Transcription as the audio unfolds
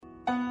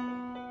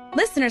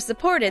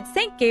listener-supported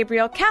St.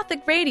 Gabriel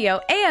Catholic Radio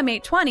AM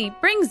 820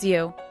 brings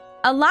you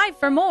Alive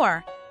for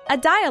More, a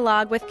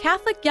dialogue with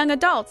Catholic young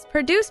adults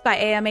produced by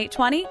AM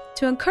 820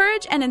 to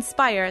encourage and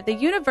inspire the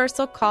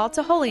universal call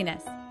to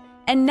holiness.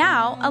 And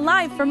now,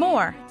 Alive for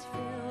More.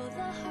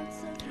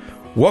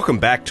 Welcome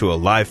back to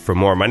Alive for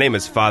More. My name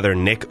is Father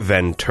Nick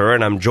Ventura,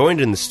 and I'm joined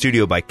in the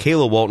studio by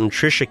Kayla Walton,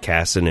 Tricia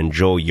Casson, and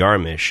Joel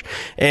Yarmish.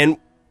 And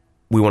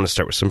we want to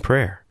start with some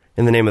prayer.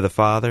 In the name of the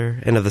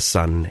Father, and of the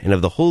Son, and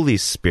of the Holy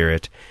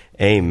Spirit.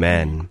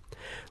 Amen.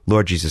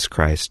 Lord Jesus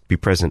Christ, be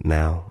present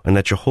now, and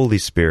let your Holy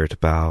Spirit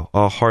bow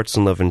all hearts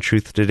in love and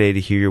truth today to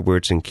hear your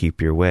words and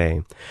keep your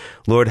way.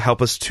 Lord,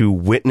 help us to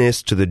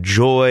witness to the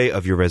joy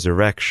of your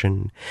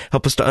resurrection.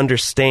 Help us to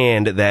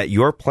understand that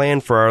your plan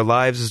for our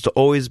lives is to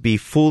always be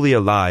fully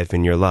alive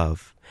in your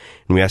love.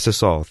 And we ask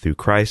this all through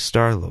Christ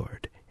our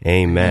Lord.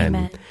 Amen.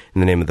 Amen.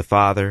 In the name of the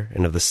Father,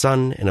 and of the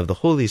Son, and of the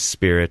Holy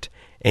Spirit.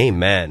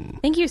 Amen.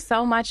 Thank you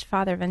so much,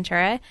 Father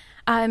Ventura.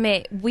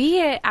 We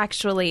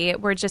actually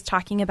were just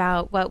talking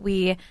about what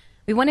we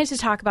wanted to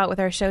talk about with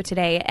our show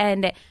today.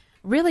 And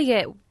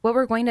really what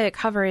we're going to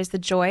cover is the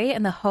joy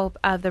and the hope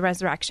of the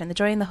resurrection, the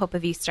joy and the hope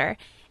of Easter.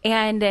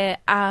 And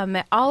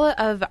all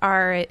of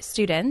our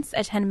students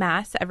attend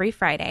Mass every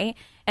Friday.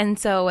 And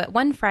so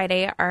one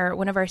Friday,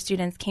 one of our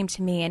students came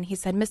to me and he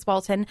said, Miss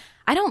Walton,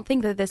 I don't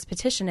think that this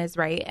petition is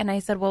right. And I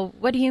said, well,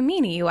 what do you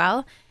mean,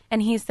 EUL?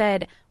 And he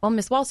said, well,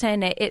 Miss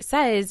Walton, it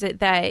says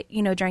that,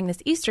 during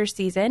this Easter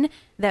season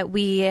that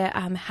we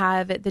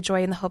have the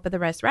joy and the hope of the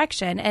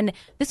resurrection. And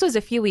this was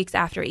a few weeks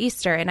after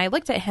Easter. And I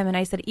looked at him and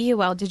I said,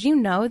 EUL, did you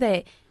know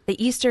that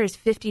the Easter is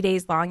 50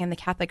 days long in the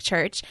Catholic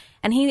Church?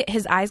 And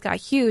his eyes got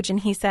huge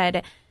and he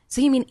said,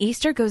 so you mean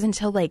Easter goes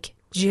until like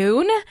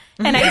June?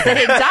 And I said,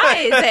 it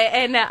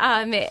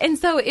does. And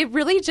so it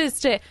really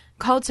just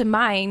called to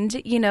mind,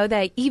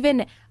 that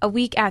even a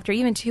week after,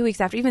 even 2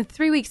 weeks after, even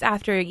 3 weeks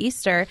after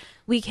Easter,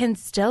 we can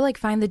still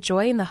find the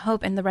joy and the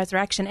hope and the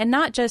resurrection, and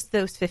not just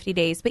those 50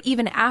 days, but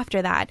even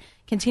after that,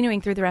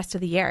 continuing through the rest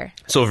of the year.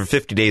 So for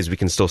 50 days, we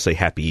can still say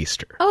Happy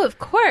Easter. Oh, of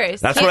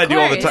course. That's what I do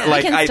all the time.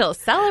 We can still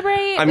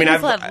celebrate. We can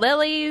still have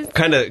lilies.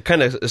 Kind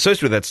of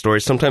associated with that story.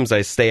 Sometimes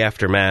I stay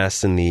after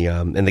Mass in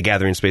the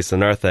gathering space of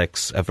the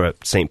narthex of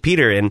St.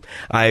 Peter, and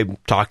I'm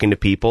talking to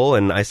people,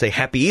 and I say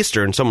Happy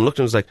Easter, and someone looked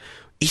and was like,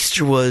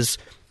 Easter was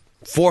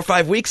 4 or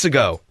 5 weeks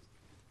ago.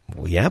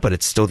 Well, yeah, but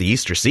it's still the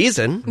Easter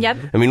season. Yep.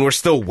 I mean, we're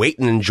still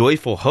waiting in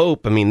joyful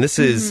hope. I mean, this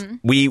is,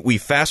 we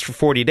fast for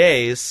 40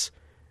 days,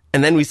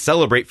 and then we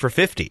celebrate for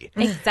 50.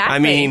 Exactly. I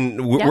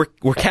mean,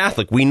 we're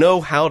Catholic. We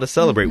know how to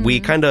celebrate. We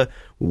kind of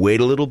wait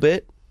a little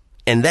bit,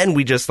 and then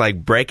we just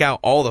break out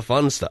all the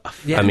fun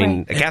stuff. Yeah. I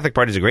mean, a Catholic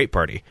party is a great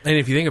party. And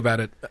if you think about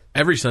it,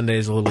 every Sunday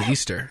is a little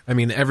Easter. I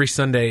mean, every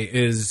Sunday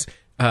is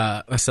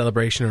a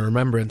celebration or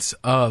remembrance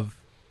of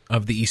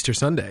the Easter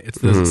Sunday. It's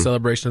the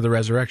celebration of the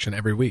resurrection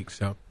every week.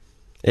 So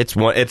it's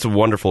a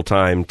wonderful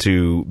time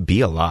to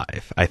be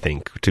alive. I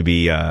think to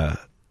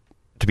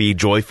be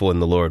joyful in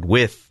the Lord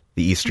with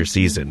the Easter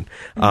season.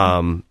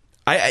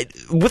 I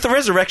with the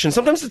resurrection,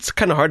 sometimes it's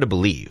kind of hard to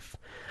believe.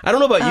 I don't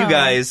know about you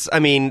guys. I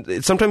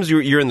mean, sometimes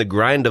you're in the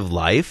grind of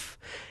life,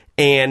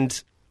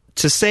 and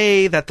to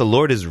say that the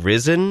Lord is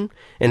risen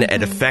and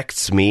it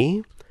affects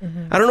me.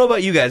 I don't know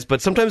about you guys,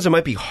 but sometimes it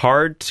might be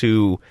hard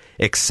to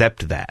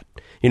accept that.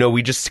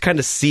 We just kind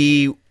of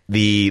see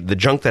the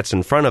junk that's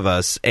in front of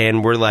us,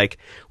 and we're like,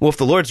 well, if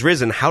the Lord's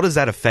risen, how does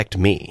that affect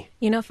me?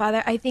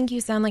 Father, I think you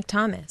sound like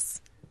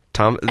Thomas.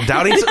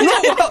 Doubting?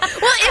 No, well,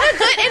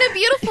 in a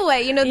beautiful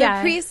way. The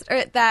priest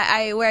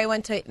where I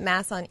went to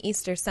Mass on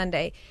Easter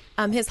Sunday,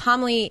 his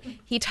homily,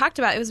 he talked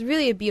about, it was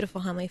really a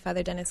beautiful homily,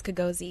 Father Dennis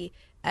Kagozi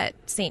at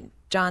St.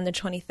 John the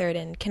 23rd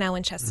in Canal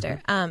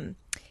Winchester.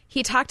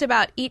 He talked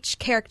about each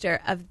character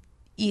of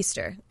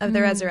Easter, of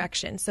the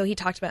resurrection. So he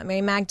talked about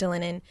Mary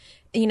Magdalene and,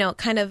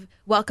 kind of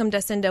welcomed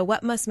us into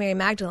what must Mary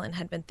Magdalene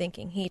had been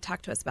thinking. He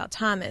talked to us about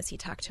Thomas. He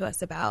talked to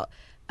us about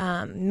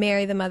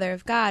Mary, the Mother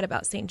of God,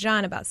 about St.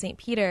 John, about St.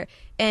 Peter,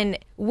 and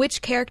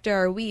which character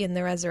are we in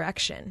the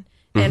resurrection?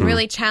 And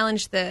really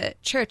challenged the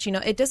church.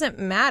 It doesn't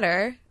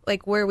matter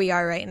where we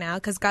are right now,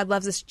 because God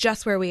loves us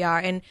just where we are,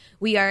 and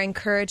we are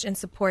encouraged and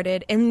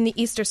supported in the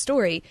Easter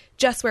story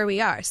just where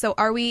we are. So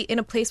are we in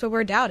a place where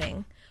we're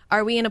doubting?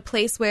 Are we in a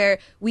place where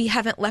we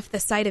haven't left the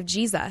sight of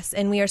Jesus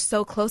and we are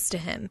so close to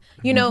him?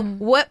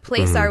 What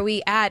place are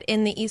we at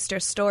in the Easter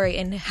story,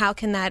 and how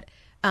can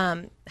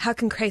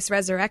Christ's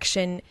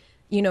resurrection,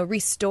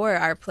 restore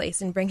our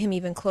place and bring him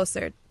even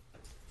closer?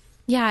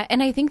 Yeah,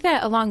 and I think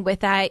that along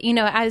with that,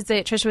 as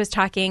Tricia was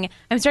talking,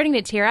 I'm starting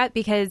to tear up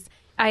because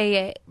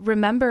I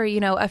remember,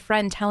 a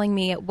friend telling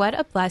me what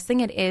a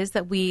blessing it is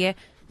that we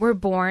were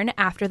born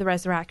after the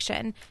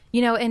resurrection,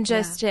 and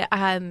just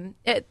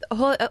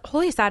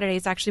Holy Saturday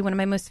is actually one of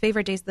my most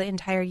favorite days of the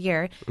entire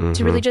year,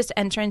 to really just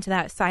enter into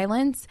that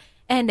silence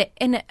and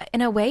in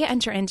a way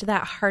enter into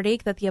that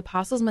heartache that the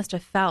apostles must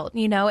have felt,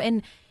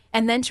 and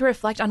then to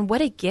reflect on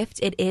what a gift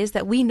it is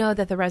that we know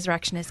that the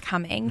resurrection is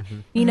coming,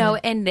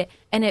 and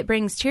it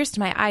brings tears to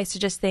my eyes to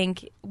just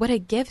think what a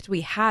gift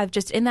we have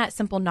just in that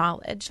simple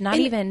knowledge, not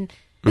even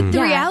But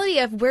the reality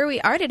of where we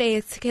are today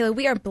is, Kayla,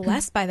 we are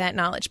blessed by that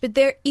knowledge. But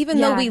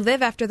even though we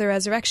live after the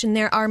resurrection,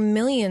 there are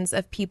millions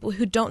of people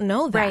who don't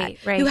know that,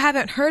 who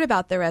haven't heard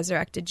about the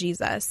resurrected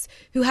Jesus,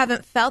 who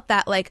haven't felt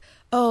that like,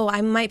 oh,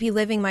 I might be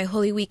living my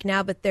Holy Week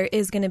now, but there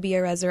is going to be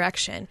a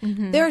resurrection.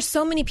 There are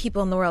so many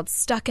people in the world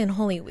stuck in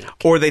Holy Week.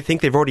 Or they think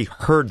they've already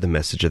heard the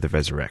message of the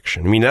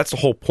resurrection. I mean, that's the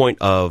whole point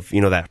of,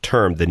 that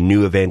term, the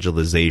new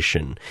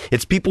evangelization.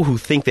 It's people who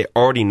think they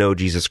already know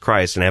Jesus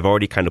Christ and have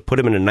already kind of put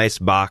him in a nice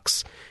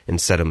box and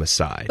set him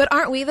aside. But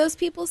aren't we those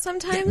people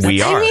sometimes?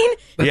 We are.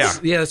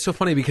 It's so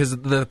funny because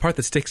the part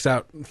that sticks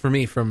out for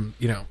me from,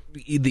 the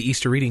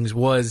Easter readings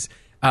was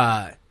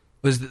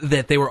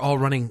that they were all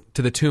running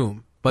to the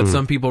tomb. But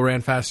some people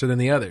ran faster than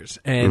the others,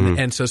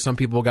 and so some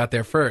people got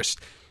there first,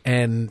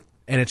 and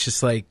it's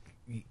just like,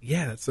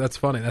 that's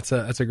funny. That's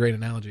a great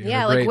analogy.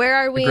 Yeah, where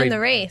are we in the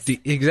race?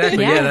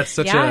 Exactly. Yeah, that's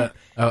such a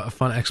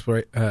fun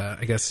exploration.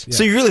 I guess. Yeah,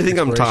 so you really think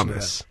I'm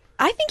Thomas?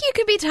 I think you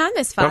could be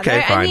Thomas, Father.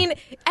 Okay, fine.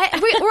 I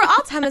mean, we're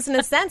all Thomas in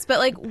a sense, but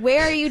like,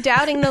 where are you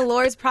doubting the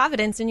Lord's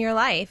providence in your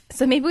life?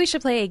 So maybe we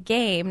should play a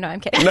game. No, I'm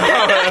kidding.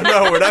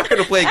 No, we're not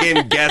going to play a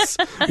game. Guess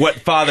what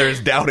Father is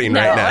doubting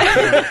right now.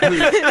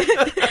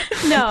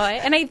 No,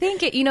 and I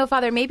think,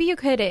 Father, maybe you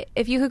could,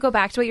 if you could go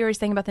back to what you were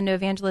saying about the new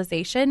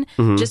evangelization,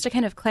 just to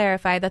kind of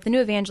clarify that the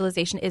new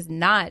evangelization is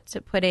not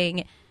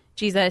putting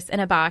Jesus in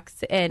a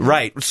box.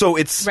 Right. So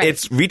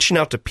it's reaching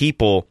out to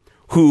people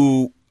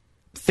who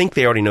think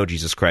they already know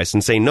Jesus Christ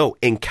and say, no,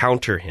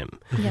 encounter him.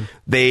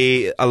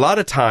 They, a lot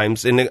of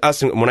times, and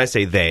us, when I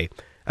say they,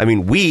 I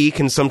mean, we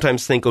can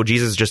sometimes think, oh,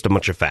 Jesus is just a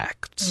bunch of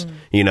facts.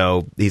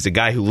 He's a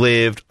guy who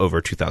lived over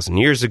 2,000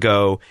 years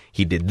ago.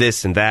 He did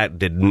this and that,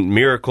 did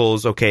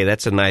miracles. Okay,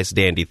 that's a nice,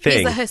 dandy thing.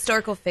 He's a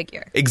historical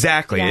figure.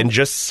 Exactly. And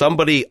just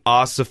somebody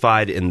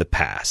ossified in the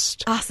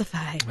past.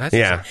 Ossified.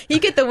 You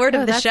get the word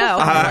of the show.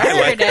 I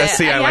like that.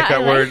 I like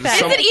that word. Is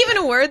it even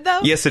a word,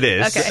 though? Yes, it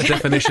is. Okay. A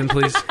definition,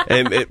 please.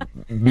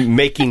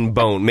 Making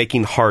bone,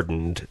 making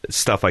hardened,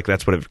 stuff like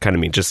that's what it kind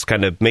of means. Just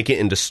kind of make it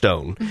into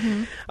stone.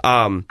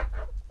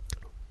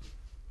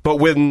 But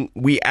when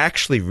we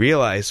actually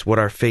realize what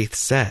our faith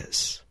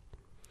says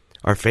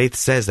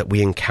that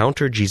we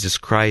encounter Jesus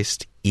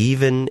Christ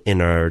even in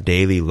our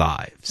daily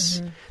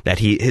lives, that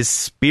his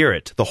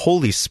Spirit, the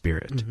Holy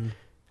Spirit,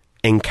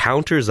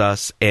 encounters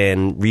us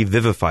and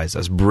revivifies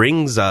us,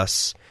 brings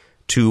us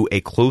to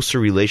a closer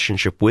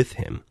relationship with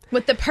him.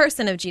 With the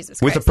person of Jesus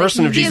Christ. With the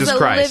person of Jesus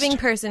Christ. He is a living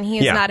person. He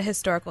is not a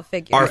historical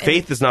figure. Our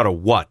faith is not a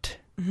what.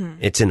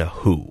 It's in a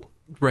who.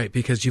 Right,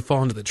 because you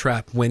fall into the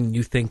trap when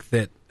you think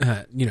that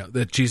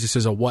that Jesus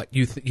is a what.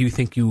 You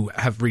think you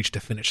have reached a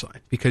finish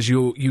line because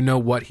you know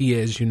what he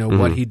is, you know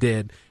what he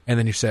did, and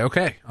then you say,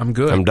 okay, I'm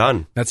good, I'm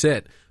done. That's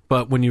it.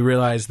 But when you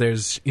realize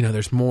there's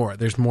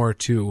more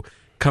to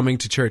coming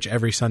to church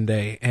every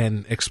Sunday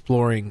and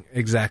exploring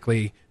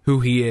exactly who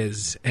he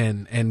is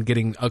and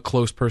getting a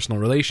close personal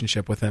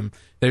relationship with him,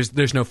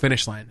 there's no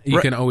finish line.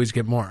 You can always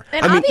get more.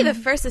 And I'll be the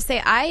first to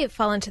say I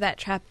fall into that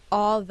trap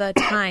all the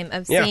time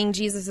of seeing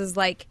Jesus as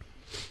like,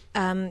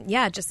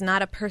 just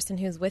not a person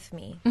who's with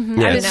me. I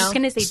was just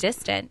going to say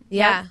distant.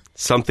 Yeah.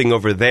 Something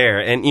over there.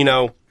 And,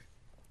 an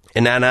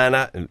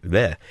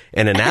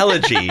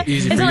analogy.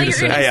 Easy for you to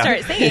say.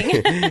 Start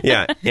singing.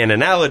 An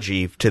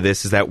analogy to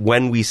this is that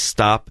when we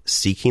stop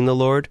seeking the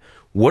Lord,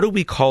 what do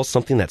we call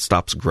something that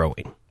stops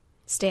growing?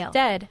 Stale.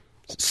 Dead.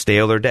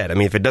 Stale or dead. I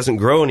mean, if it doesn't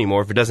grow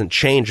anymore, if it doesn't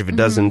change, if it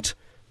doesn't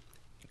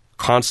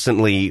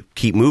constantly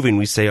keep moving,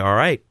 we say, all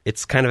right,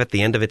 it's kind of at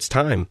the end of its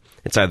time.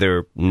 It's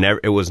either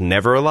it was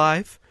never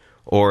alive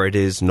or it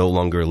is no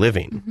longer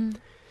living.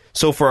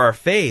 So for our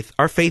faith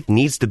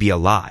needs to be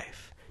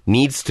alive,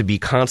 needs to be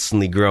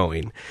constantly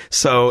growing.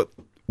 So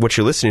what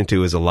you're listening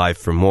to is Alive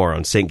for More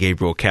on St.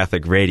 Gabriel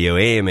Catholic Radio,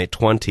 AM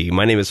 820.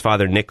 My name is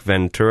Father Nick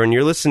Ventura, and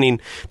you're listening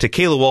to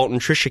Kayla Walton,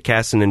 Tricia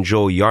Casson, and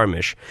Joel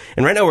Yarmish.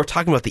 And right now we're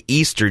talking about the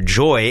Easter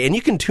joy, and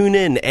you can tune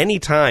in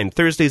anytime,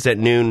 Thursdays at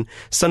noon,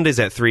 Sundays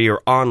at 3,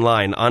 or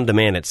online, on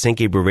demand at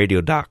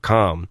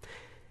stgabrielradio.com.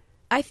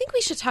 I think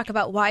we should talk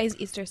about why is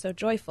Easter so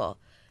joyful.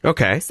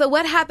 Okay. So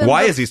what happened?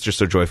 Why is Easter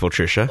so joyful,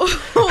 Tricia?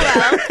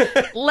 Well,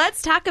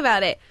 let's talk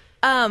about it.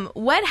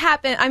 What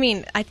happened? I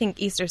mean, I think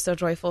Easter's so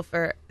joyful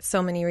for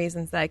so many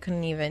reasons that I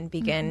couldn't even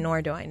begin,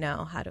 nor do I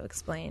know how to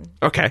explain.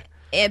 Okay.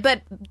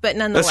 But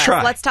nonetheless,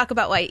 let's talk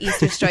about why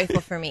Easter's joyful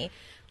for me.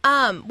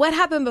 What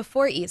happened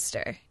before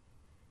Easter?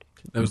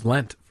 It was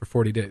Lent for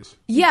 40 days.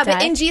 Yeah,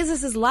 but in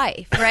Jesus'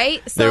 life,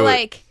 right? So,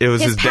 it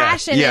was his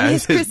passion death. and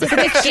his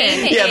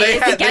crucifixion. They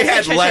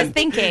had Lent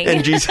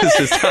in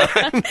Jesus'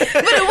 time. But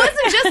it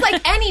wasn't just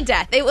like any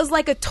death. It was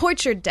like a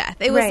tortured death.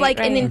 It was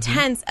an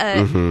intense...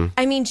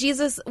 I mean,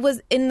 Jesus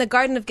was in the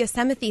Garden of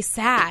Gethsemane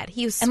sad.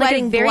 He was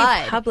sweating and like a very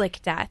blood.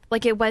 Public death.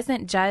 Like, it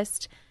wasn't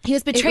just... He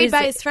was betrayed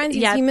by his friends.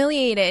 He was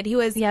humiliated. He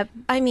was,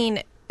 I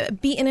mean,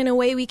 beaten in a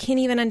way we can't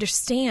even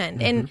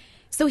understand. And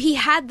so he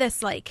had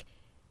this, like...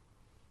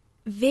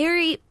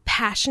 very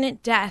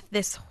passionate death,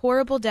 this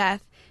horrible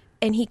death,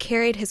 and he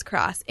carried his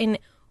cross. And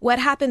what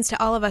happens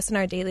to all of us in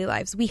our daily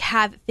lives? We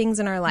have things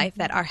in our life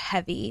that are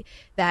heavy,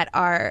 that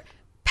are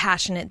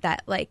passionate,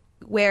 that like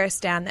wear us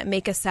down, that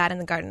make us sad in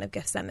the Garden of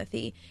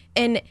Gethsemane.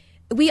 And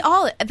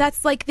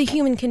that's like the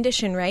human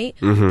condition, right?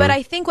 Mm-hmm. But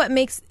I think what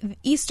makes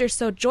Easter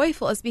so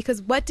joyful is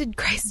because what did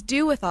Christ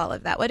do with all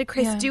of that? What did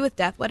Christ do with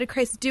death? What did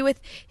Christ do with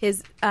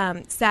his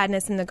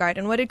sadness in the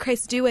garden? What did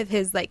Christ do with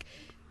his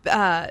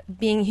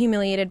being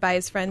humiliated by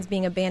his friends,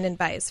 being abandoned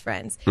by his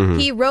friends? Mm-hmm.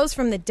 He rose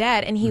from the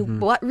dead and he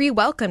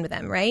re-welcomed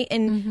them, right?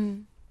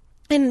 And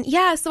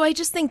so I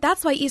just think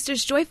that's why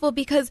Easter's joyful,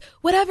 because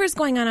whatever's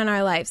going on in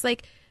our lives,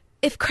 like,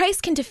 if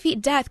Christ can defeat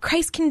death,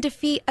 Christ can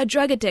defeat a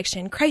drug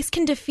addiction, Christ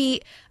can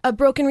defeat a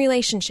broken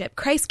relationship,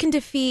 Christ can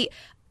defeat,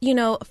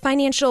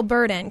 financial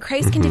burden,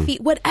 Christ can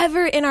defeat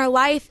whatever in our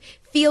life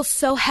feels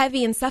so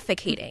heavy and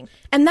suffocating.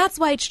 And that's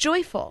why it's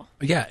joyful.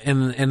 Yeah,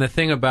 and the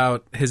thing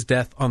about his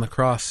death on the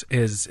cross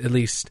is, at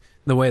least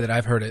the way that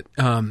I've heard it,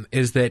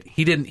 is that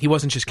he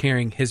wasn't just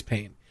carrying his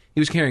pain.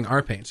 He was carrying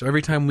our pain. So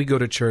every time we go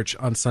to church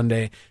on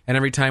Sunday, and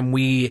every time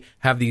we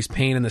have these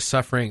pain and the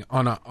suffering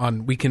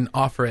we can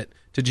offer it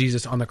to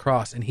Jesus on the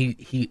cross, and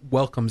he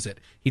welcomes it.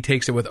 He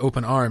takes it with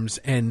open arms,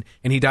 and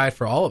he died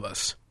for all of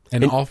us,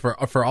 and all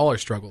for all our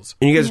struggles.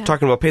 And you guys are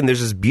talking about pain.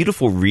 There's this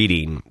beautiful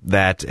reading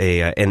that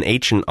an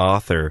ancient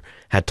author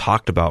had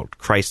talked about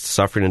Christ's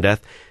suffering and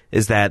death,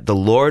 is that the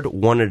Lord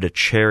wanted a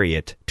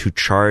chariot to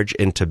charge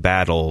into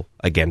battle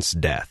against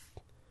death.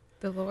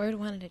 The Lord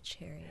wanted a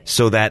chariot.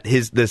 So that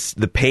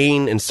the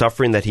pain and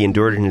suffering that he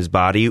endured in his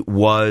body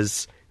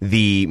was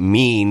the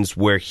means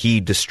where he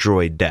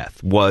destroyed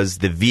death, was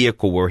the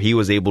vehicle where he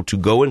was able to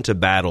go into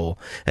battle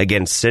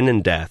against sin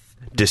and death,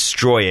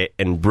 destroy it,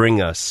 and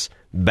bring us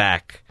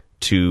back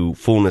to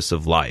fullness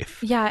of life.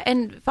 Yeah,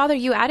 and Father,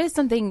 you added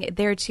something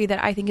there too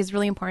that I think is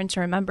really important to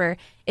remember,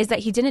 is that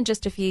he didn't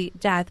just defeat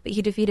death, but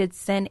he defeated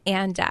sin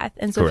and death.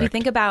 And so If you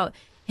think about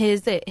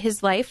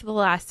his life, the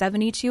last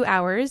 72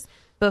 hours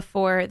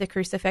before the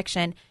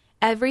crucifixion,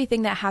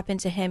 everything that happened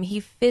to him, he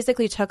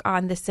physically took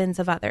on the sins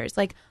of others.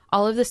 Like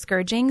all of the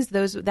scourgings,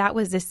 that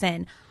was a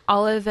sin.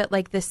 All of it,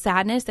 like the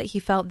sadness that he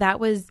felt, that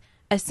was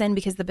a sin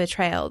because of the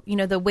betrayal.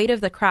 The weight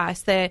of the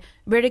cross, the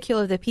ridicule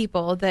of the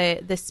people,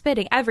 the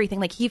spitting, everything.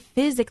 Like he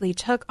physically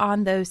took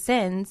on those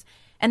sins.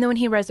 And then when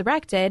he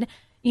resurrected,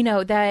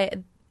 that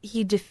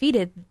he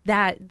defeated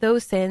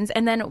those sins.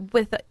 And then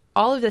with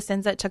all of the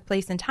sins that took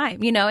place in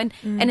time,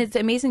 and it's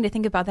amazing to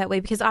think about that way,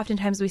 because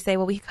oftentimes we say,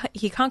 well,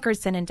 he conquered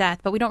sin and death,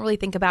 but we don't really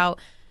think about,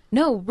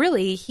 no,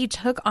 really, he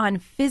took on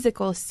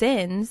physical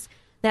sins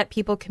that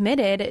people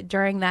committed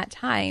during that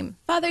time.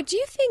 Father, do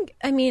you think,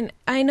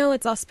 I know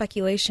it's all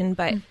speculation,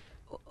 but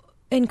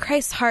in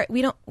Christ's heart,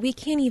 we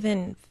can't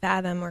even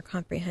fathom or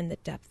comprehend the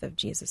depth of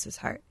Jesus's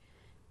heart.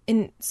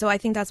 And so I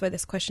think that's why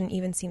this question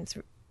even seems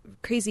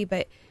crazy,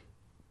 but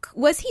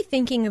was he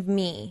thinking of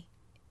me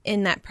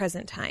in that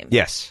present time?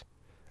 Yes.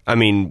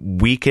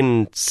 We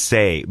can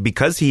say,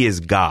 because he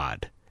is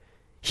God,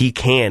 he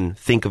can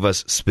think of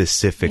us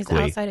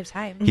specifically. He's outside of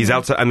time. He's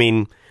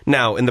outside.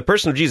 Now, in the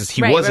person of Jesus,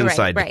 he was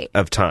inside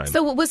of time.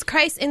 So was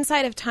Christ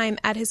inside of time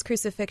at his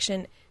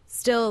crucifixion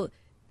still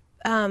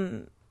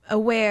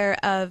aware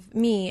of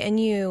me and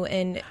you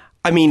and...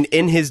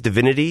 in his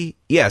divinity,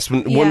 yes.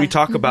 When we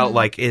talk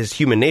about his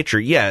human nature,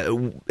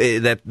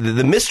 that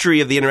the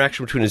mystery of the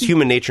interaction between his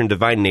human nature and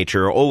divine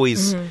nature are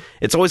always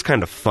it's always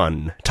kind of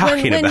fun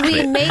talking about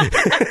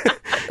it.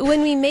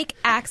 When we make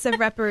acts of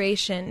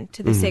reparation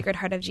to the Sacred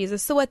Heart of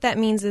Jesus, so what that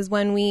means is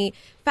when we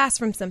fast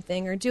from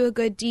something or do a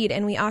good deed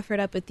and we offer it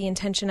up with the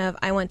intention of,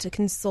 I want to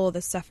console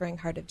the suffering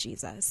heart of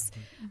Jesus,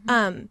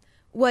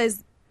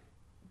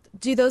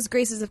 do those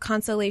graces of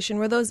consolation,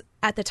 were those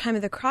at the time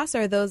of the cross,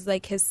 or are those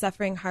like his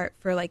suffering heart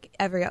for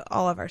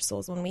all of our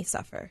souls when we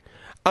suffer?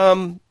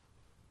 Do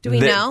we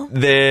know?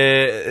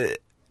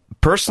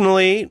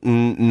 Personally,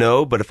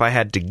 no, but if I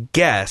had to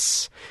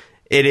guess,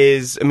 it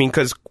is,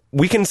 because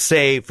we can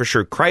say for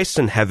sure Christ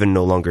in heaven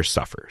no longer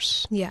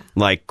suffers. Yeah.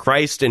 Like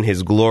Christ in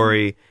his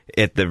glory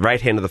at the right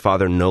hand of the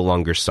Father no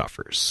longer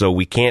suffers. So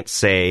we can't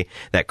say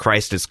that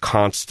Christ is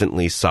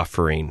constantly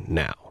suffering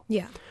now.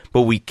 Yeah.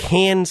 But we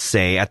can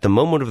say at the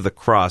moment of the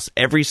cross,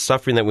 every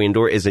suffering that we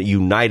endure is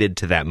united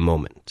to that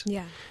moment.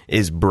 Yeah.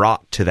 Is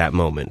brought to that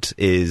moment,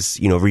 is,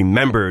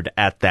 remembered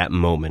at that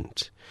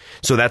moment.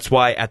 So that's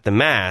why at the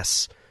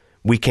Mass,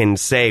 we can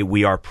say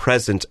we are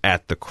present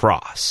at the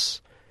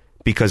cross,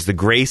 because the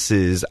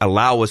graces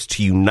allow us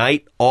to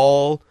unite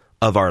all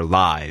of our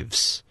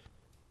lives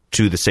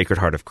to the Sacred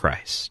Heart of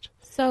Christ.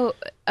 So,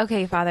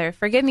 okay, Father,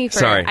 forgive me for...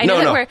 Sorry.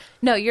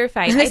 No, you're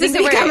fine. This has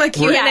become a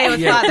Q&A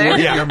with Father.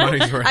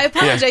 I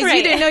apologize. Right.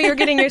 You didn't know you were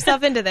getting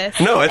yourself into this.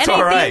 No, it's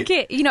all right.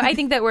 I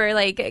think that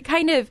we're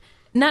kind of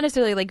not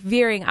necessarily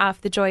veering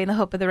off the joy and the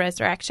hope of the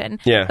resurrection.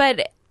 Yeah.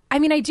 But,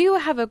 I do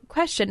have a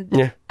question.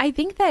 Yeah. I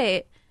think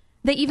that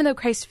even though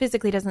Christ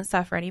physically doesn't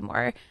suffer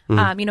anymore,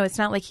 it's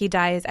not like he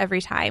dies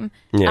every time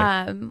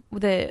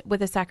with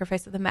the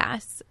sacrifice of the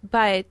Mass.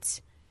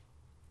 But...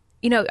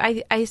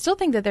 I still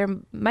think that there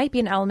might be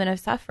an element of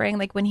suffering,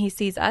 like when he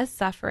sees us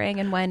suffering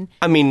and when...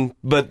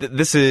 but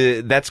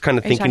that's kind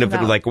of thinking of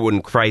it like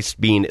when Christ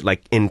being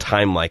in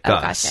time like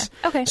us.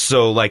 Gotcha. Okay.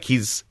 So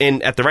he's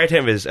at the right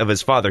hand of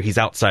his Father, he's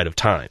outside of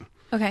time.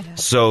 Okay.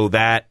 So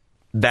that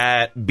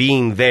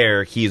being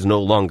there, he is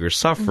no longer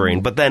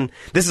suffering. But then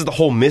this is the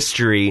whole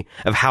mystery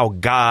of how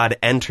God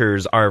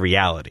enters our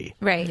reality.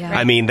 Right. Yeah.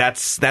 I mean,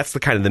 that's the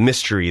kind of the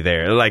mystery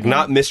there. Like,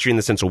 not mystery in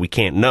the sense of we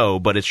can't know,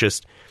 but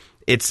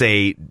it's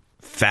a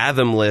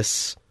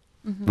fathomless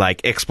like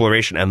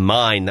exploration, a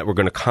mine that we're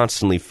going to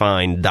constantly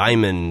find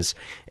diamonds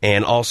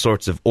and all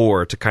sorts of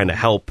ore to kind of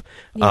help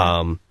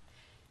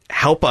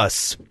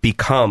us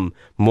become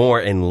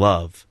more in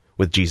love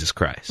with Jesus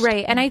Christ.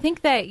 Right. And I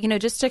think that,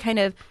 just to kind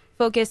of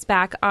focus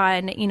back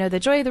on, the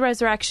joy of the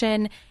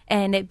resurrection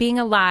and it being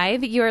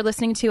alive, you are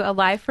listening to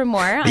Alive for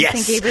More on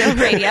Yes. St. Gabriel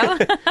Radio.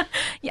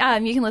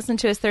 You can listen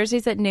to us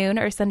Thursdays at noon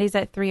or Sundays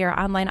at 3 or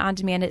online on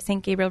demand at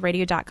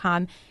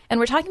stgabrielradio.com. And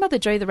we're talking about the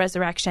joy of the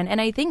resurrection. And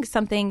I think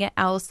something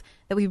else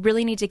that we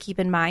really need to keep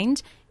in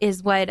mind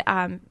is what,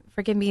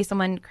 forgive me,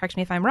 someone correct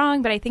me if I'm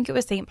wrong, but I think it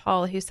was St.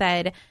 Paul who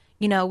said,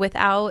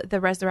 without the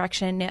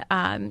resurrection,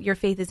 your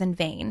faith is in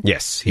vain.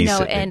 Yes, he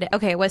said and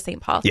okay, it was St.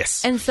 Paul.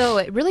 Yes. And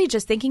so really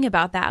just thinking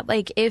about that,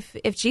 like if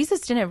Jesus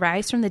didn't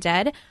rise from the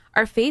dead,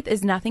 our faith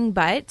is nothing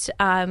but,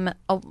 a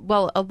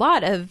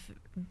lot of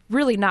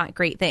really not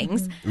great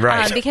things.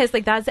 Right. Because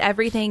like that's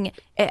everything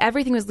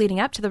was leading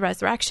up to the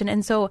resurrection.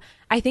 And so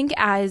I think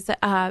as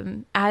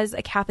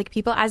a Catholic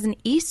people, as an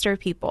Easter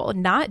people,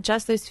 not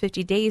just those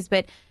 50 days,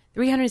 but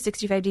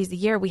 365 days a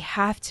year, we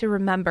have to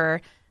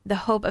remember the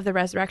hope of the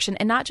resurrection,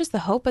 and not just the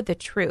hope, but the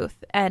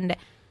truth, and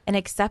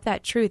accept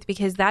that truth,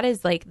 because that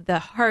is like the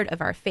heart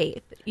of our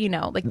faith,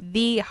 like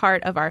the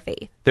heart of our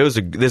faith. There's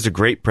a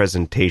great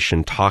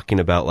presentation talking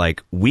about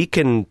like we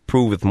can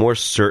prove with more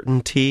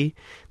certainty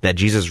that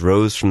Jesus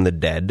rose from the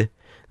dead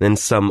than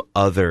some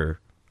other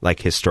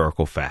like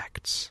historical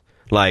facts.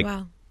 Like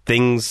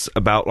things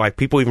about like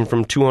people even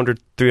from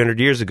 200, 300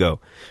 years ago,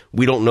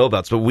 we don't know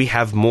about, but we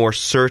have more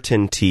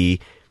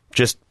certainty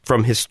just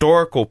from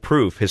historical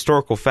proof,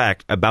 historical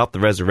fact about the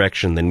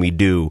resurrection than we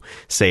do,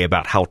 say,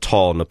 about how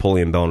tall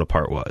Napoleon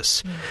Bonaparte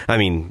was. I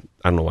mean,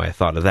 I don't know why I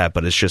thought of that,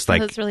 but it's just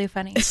like... That's really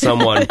funny.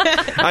 Someone...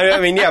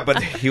 I mean, yeah,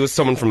 but he was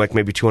someone from like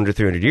maybe 200,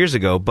 300 years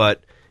ago,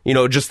 but,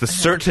 just the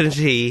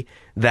certainty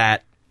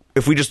that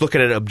if we just look at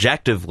it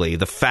objectively,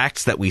 the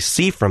facts that we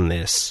see from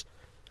this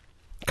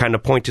kind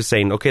of point to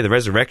saying, okay, the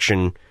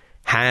resurrection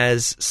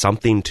has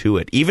something to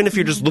it. Even if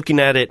you're just looking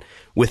at it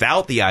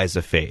without the eyes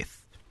of faith,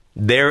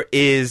 there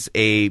is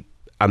a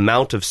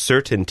amount of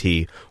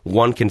certainty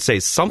one can say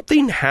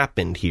something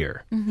happened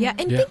here. Yeah,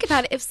 and think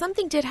about it. If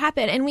something did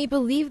happen and we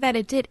believe that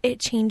it did,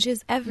 it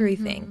changes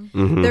everything.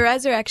 The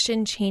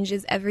resurrection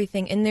changes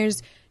everything, and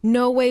there's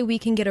no way we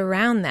can get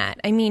around that.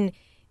 I mean,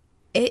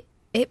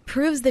 it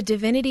proves the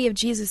divinity of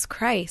Jesus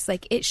Christ.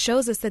 Like, it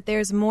shows us that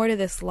there's more to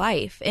this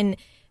life. And,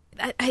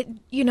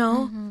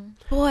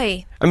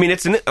 boy. I mean,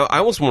 I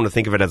almost want to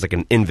think of it as like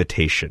an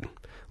invitation.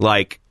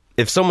 Like,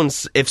 if someone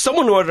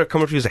were to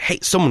come up to you and say, hey,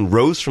 someone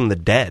rose from the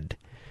dead,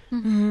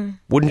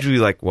 wouldn't you be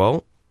like,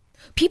 well...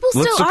 People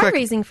still are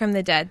raising from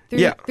the dead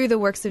through the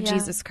works of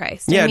Jesus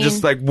Christ. Yeah,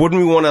 just like, wouldn't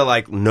we want to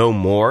like know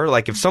more?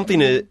 Like, if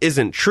something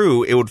isn't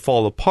true, it would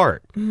fall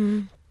apart.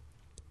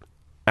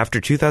 After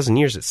 2,000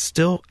 years, it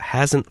still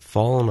hasn't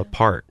fallen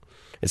apart.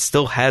 It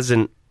still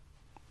hasn't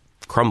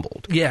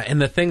crumbled. Yeah,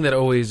 and the thing that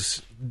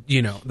always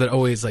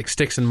like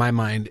sticks in my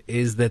mind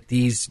is that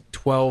these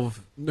 12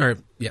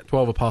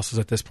 apostles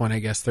at this point, I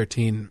guess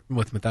 13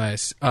 with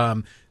Matthias,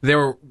 they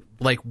were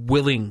like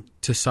willing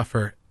to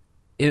suffer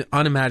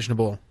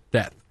unimaginable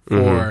death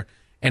for,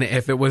 and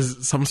if it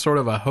was some sort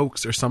of a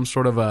hoax or some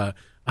sort of a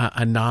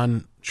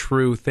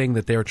non-true thing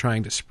that they were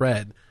trying to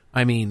spread,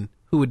 I mean,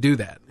 who would do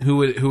that? Who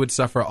would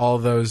suffer all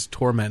those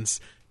torments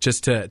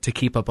just to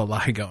keep up a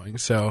lie going?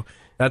 So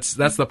that's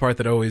the part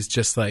that always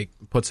just like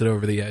puts it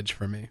over the edge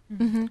for me.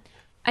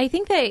 I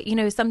think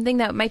that, something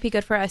that might be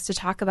good for us to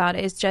talk about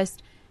is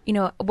just,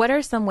 what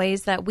are some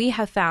ways that we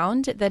have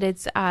found that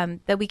it's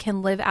that we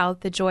can live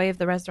out the joy of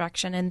the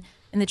resurrection and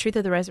the truth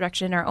of the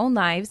resurrection in our own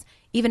lives,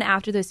 even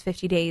after those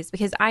 50 days?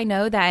 Because I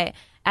know that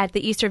at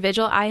the Easter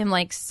Vigil, I am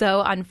like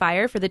so on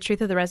fire for the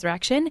truth of the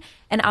resurrection.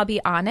 And I'll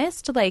be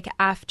honest, like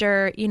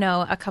after,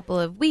 a couple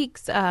of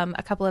weeks,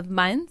 a couple of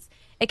months,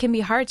 it can be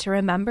hard to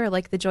remember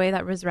like the joy of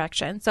that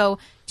resurrection. So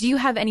do you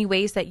have any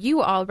ways that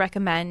you all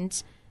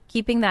recommend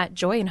keeping that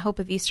joy and hope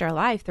of Easter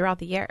alive throughout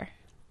the year?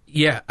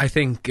 Yeah, I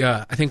think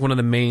one of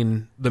the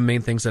main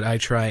things that I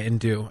try and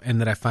do, and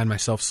that I find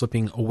myself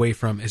slipping away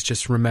from, is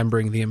just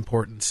remembering the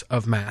importance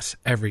of Mass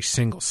every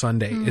single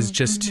Sunday. Is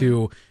just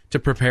to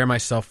prepare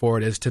myself for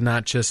it. Is to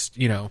not just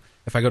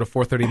if I go to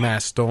 4:30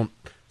 Mass, don't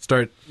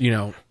start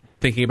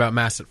thinking about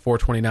Mass at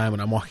 4:29 when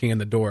I'm walking in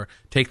the door.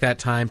 Take that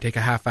time, take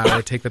a half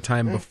hour, take the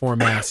time before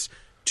Mass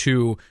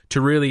to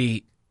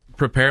really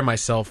prepare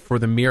myself for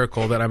the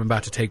miracle that I'm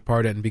about to take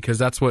part in, because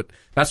that's what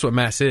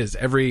Mass is.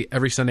 Every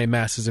Sunday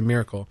Mass is a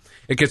miracle.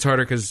 It gets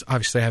harder because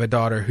obviously I have a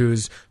daughter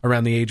who's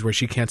around the age where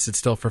she can't sit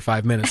still for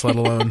 5 minutes, let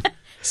alone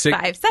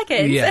 5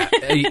 seconds.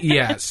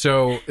 Yeah.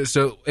 So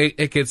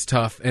it gets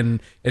tough,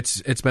 and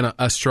it's been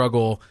a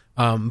struggle.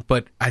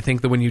 But I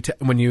think that when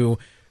you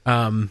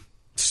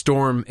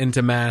storm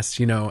into Mass,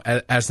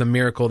 as the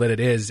miracle that it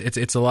is,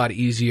 it's a lot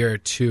easier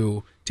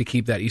to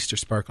keep that Easter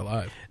spark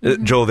alive.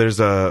 Joel, there's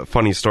a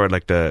funny story I'd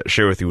like to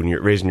share with you when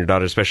you're raising your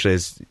daughter, especially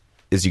as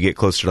you get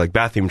closer to like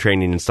bathroom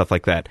training and stuff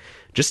like that.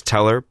 Just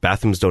tell her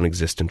bathrooms don't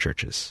exist in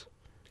churches.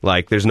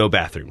 Like, there's no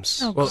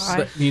bathrooms. Oh, well,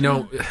 God.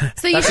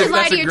 So you should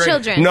lie to your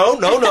children.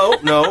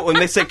 No. When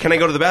they say, can I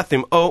go to the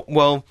bathroom? Oh,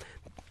 well,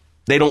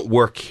 they don't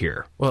work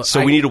here. Well,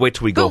 so we need to wait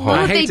till we go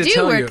home. They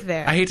do work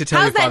there. I hate to tell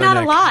you, how's that not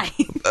a lie?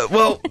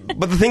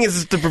 But the thing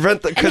is to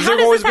prevent that, because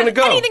they're always going to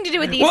go. Anything to do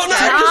with these? Well,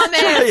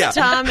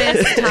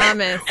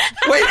 Thomas.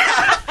 Wait,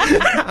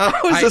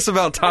 how is this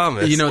about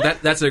Thomas?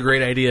 That's a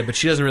great idea, but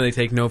she doesn't really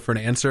take no for an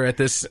answer at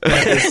this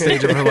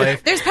stage of her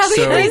life. There's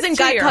probably a reason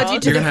God called you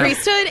to the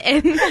priesthood,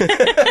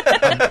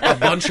 and a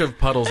bunch of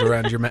puddles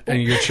around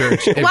your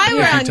church. While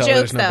we're on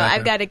jokes, though,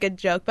 I've got a good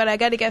joke, but I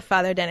got to give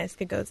Father Dennis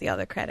Kagosi all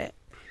the credit.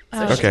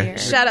 So okay.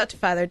 Shout out to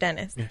Father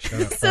Dennis. Yeah,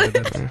 shout out Father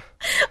Dennis.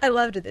 I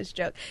loved this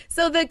joke.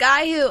 So the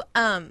guy who,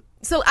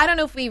 so I don't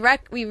know if we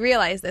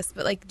realize this,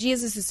 but like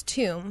Jesus'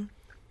 tomb,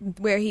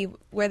 where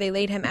they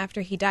laid him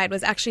after he died,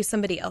 was actually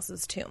somebody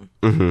else's tomb.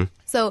 Mm-hmm.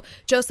 So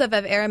Joseph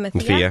of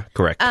Arimathea,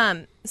 correct.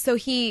 So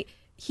he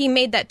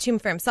made that tomb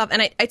for himself,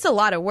 and it's a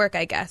lot of work,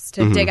 I guess,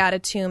 to dig out a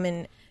tomb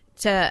and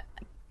to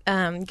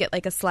get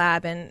like a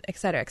slab and et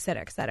cetera, et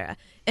cetera, et cetera.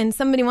 And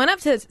somebody went up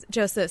to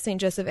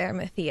St. Joseph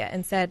Arimathea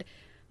and said,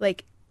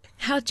 like,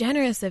 how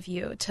generous of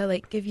you to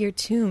like give your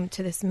tomb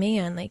to this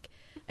man. Like,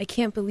 I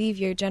can't believe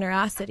your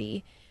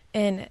generosity.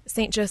 And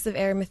St. Joseph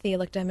Arimathea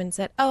looked at him and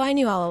said, oh, I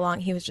knew all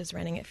along he was just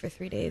renting it for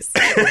 3 days.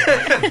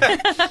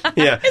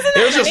 Yeah,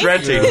 it was just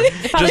renting.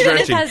 Just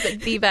renting. Has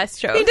the best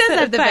jokes. He does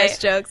have the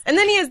best jokes. And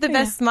then he has the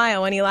best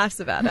smile when he laughs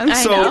about them.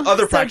 So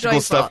other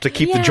practical stuff to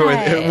keep the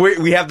joy.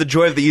 We have the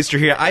joy of the Easter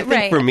here. I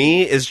think for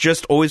me is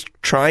just always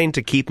trying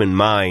to keep in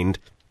mind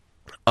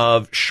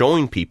of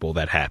showing people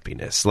that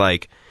happiness.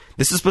 Like,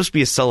 this is supposed to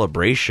be a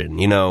celebration,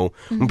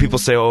 when people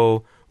say,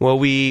 oh, well,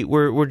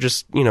 we're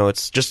just,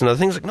 it's just another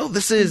thing. It's like, no,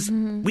 this is,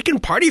 we can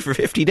party for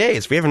 50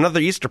 days. If we have another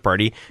Easter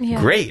party,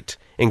 great.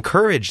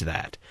 Encourage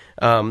that.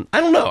 I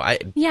don't know.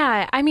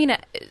 I mean,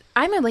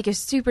 I'm a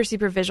super,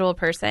 super visual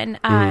person.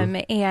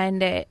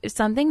 And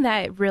something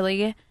that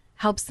really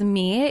helps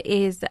me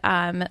is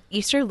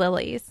Easter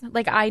lilies.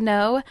 Like, I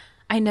know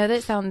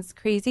that sounds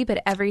crazy,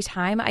 but every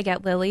time I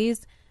get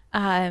lilies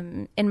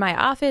in my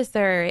office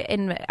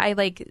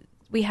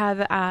we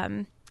have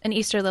an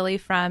Easter lily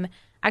from,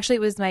 actually it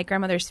was my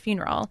grandmother's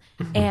funeral,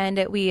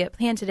 and we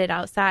planted it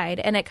outside,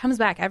 and it comes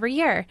back every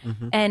year,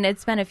 and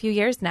it's been a few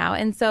years now.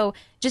 And so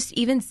just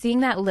even seeing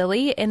that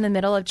lily in the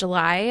middle of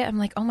July, I'm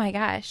like, oh my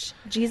gosh,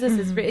 Jesus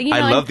is really,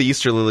 I love the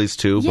Easter lilies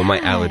too, but my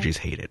allergies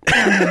hate it.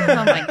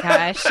 Oh my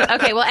gosh.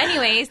 Okay, well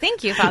anyways,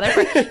 thank you, Father.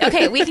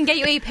 Okay, we can get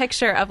you a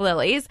picture of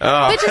lilies.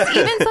 But just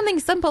even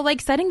something simple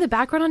like setting the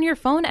background on your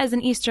phone as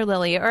an Easter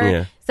lily,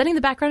 or setting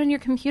the background on your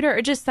computer,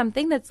 or just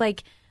something that's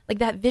like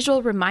that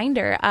visual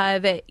reminder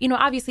of it.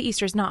 Obviously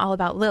Easter is not all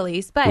about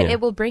lilies, but it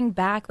will bring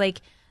back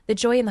like the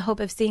joy and the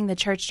hope of seeing the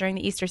church during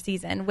the Easter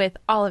season with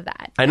all of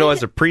that. I know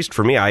as a priest,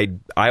 for me, I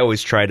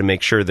always try to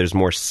make sure there's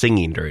more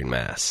singing during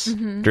Mass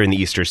during the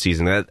Easter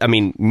season.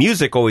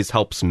 Music always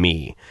helps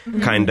me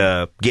kind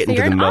of get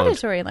into the mode. You're an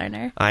auditory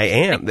learner. I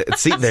am.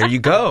 See, there you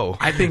go.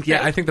 I think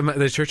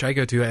the church I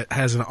go to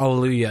has an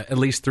Alleluia, at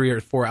least 3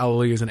 or 4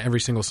 Alleluias in every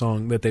single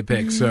song that they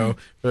pick. So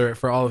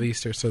for all of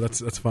Easter, so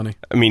that's funny.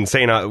 I mean,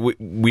 saying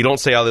we don't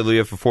say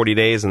Alleluia for 40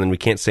 days, and then we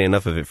can't say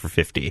enough of it for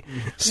 50.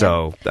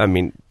 So I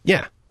mean,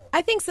 yeah.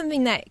 I think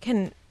something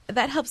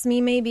that helps me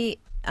maybe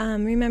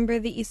remember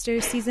the Easter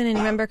season and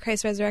remember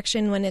Christ's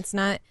resurrection when it's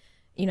not,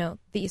 the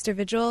Easter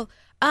Vigil,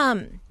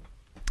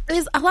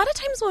 is a lot of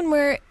times when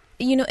we're,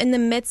 in the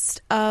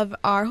midst of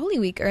our Holy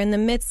Week or in the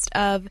midst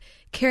of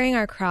carrying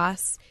our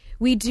cross,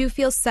 we do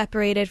feel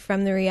separated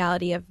from the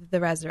reality of the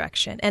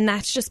resurrection. And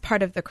that's just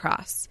part of the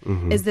cross,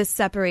 is this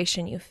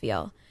separation you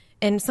feel.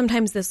 And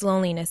sometimes this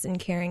loneliness in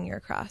carrying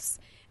your cross.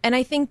 And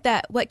I think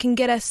that what can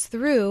get us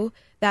through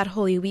that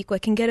Holy Week,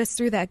 what can get us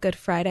through that Good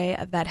Friday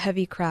of that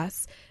heavy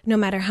cross, no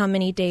matter how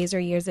many days or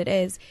years it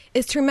is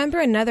to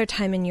remember another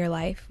time in your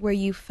life where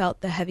you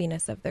felt the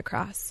heaviness of the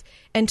cross,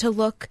 and to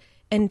look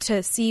and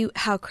to see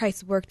how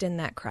Christ worked in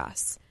that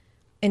cross,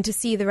 and to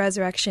see the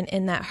resurrection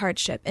in that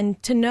hardship,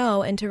 and to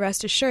know and to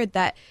rest assured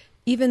that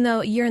even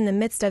though you're in the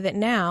midst of it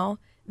now,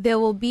 there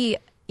will be,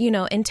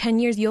 in 10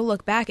 years, you'll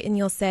look back and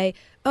you'll say,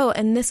 oh,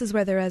 and this is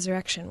where the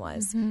resurrection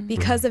was.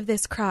 Because of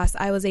this cross,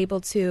 I was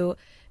able to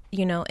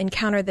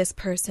encounter this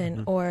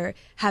person or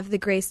have the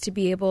grace to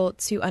be able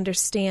to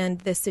understand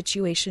this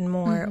situation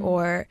more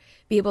or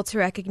be able to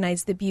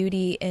recognize the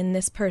beauty in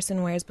this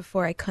person, whereas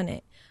before I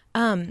couldn't.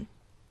 And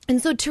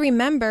so to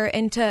remember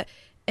and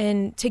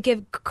to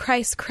give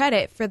Christ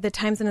credit for the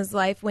times in his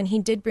life when he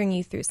did bring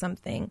you through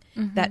something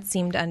that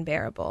seemed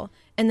unbearable.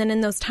 And then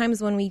in those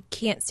times when we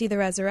can't see the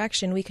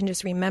resurrection, we can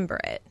just remember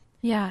it.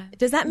 Yeah.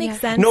 Does that make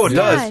sense? No, it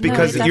does,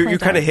 because you're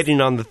kind of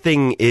hitting on the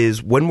thing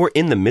is when we're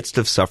in the midst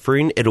of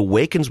suffering, it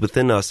awakens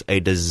within us a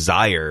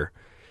desire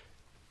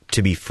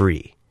to be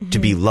free. to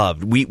be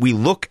loved. We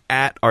look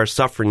at our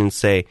suffering and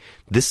say,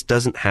 this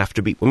doesn't have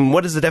to be. I mean,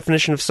 what is the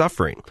definition of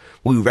suffering?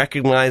 We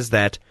recognize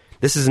that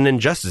this is an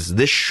injustice.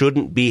 This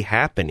shouldn't be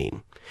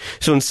happening.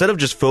 So instead of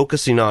just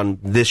focusing on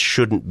this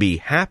shouldn't be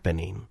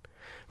happening,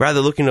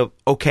 rather looking at,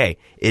 okay,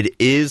 it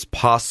is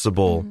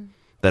possible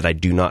that I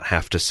do not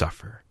have to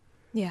suffer.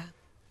 Yeah.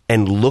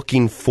 And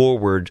looking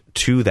forward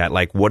to that,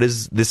 like, what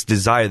is this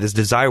desire? This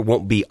desire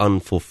won't be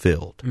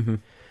unfulfilled.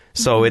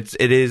 So it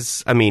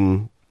is, I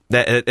mean,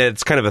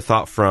 it's kind of a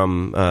thought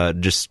from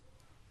just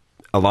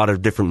a lot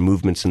of different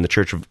movements in the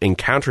church of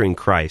encountering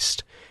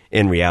Christ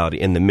in reality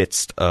in the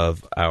midst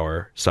of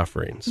our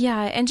sufferings.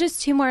 Yeah, and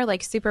just two more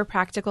like super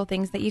practical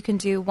things that you can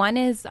do. One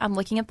is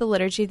looking up the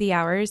Liturgy of the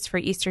Hours for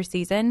Easter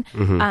season.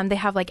 They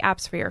have like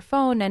apps for your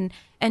phone,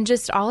 and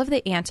just all of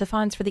the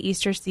antiphons for the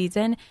Easter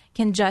season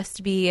can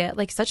just be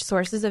like such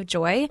sources of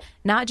joy,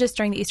 not just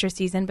during the Easter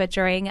season, but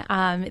during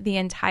the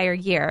entire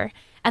year.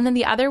 And then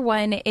the other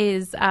one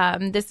is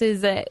this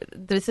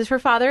is for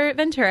Father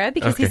Ventura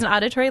because he's an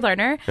auditory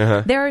learner.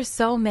 There are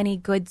so many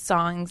good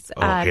songs,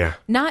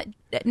 not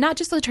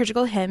just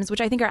liturgical hymns,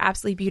 which I think are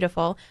absolutely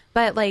beautiful,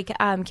 but like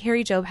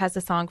Carrie Job has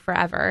a song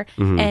Forever,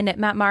 and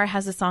Matt Maher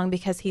has a song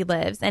Because He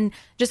Lives, and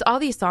just all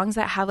these songs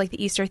that have like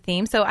the Easter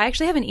theme. So I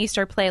actually have an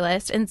Easter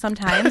playlist, and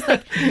sometimes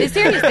like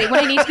seriously,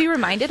 when I need to be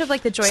reminded of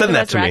like the joy of the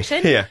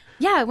resurrection,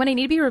 when I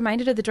need to be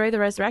reminded of the joy of the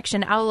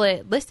resurrection, I'll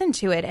listen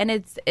to it, and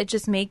it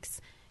just makes,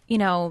 you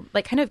know,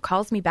 like kind of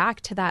calls me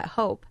back to that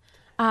hope.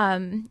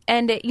 And,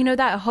 you know,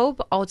 that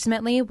hope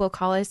ultimately will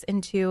call us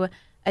into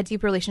a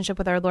deep relationship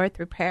with our Lord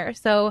through prayer.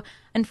 So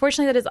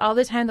unfortunately, that is all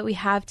the time that we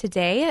have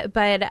today,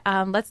 but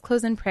let's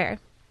close in prayer.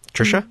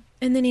 Trisha?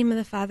 In the name of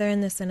the Father,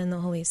 and the Son, and the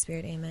Holy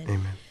Spirit, amen.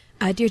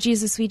 Amen. Dear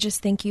Jesus, we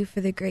just thank you for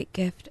the great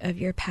gift of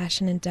your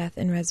passion and death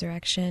and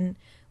resurrection.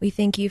 We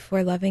thank you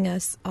for loving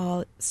us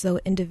all so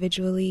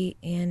individually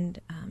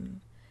and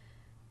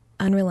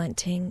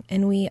unrelenting,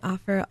 and we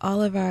offer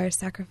all of our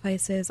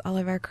sacrifices, all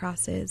of our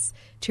crosses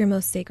to your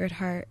most sacred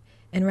heart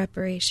in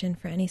reparation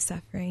for any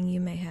suffering you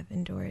may have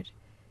endured.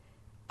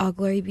 All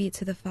glory be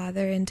to the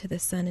Father, and to the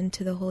Son, and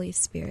to the Holy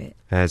Spirit.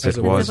 As it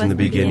was in the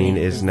beginning,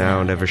 is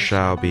now, and ever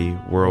shall be,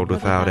 world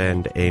without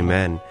end.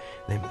 Amen. In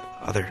the name of the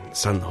Father, and the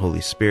Son, and the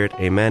Holy Spirit.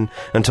 Amen.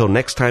 Until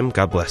next time,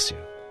 God bless you.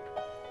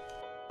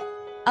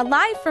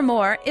 Alive for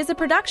More is a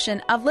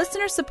production of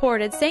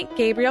listener-supported St.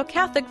 Gabriel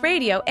Catholic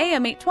Radio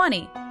AM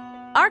 820.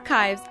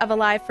 Archives of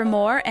Alive for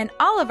More and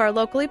all of our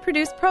locally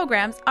produced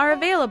programs are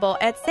available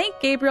at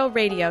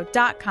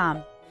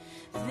stgabrielradio.com.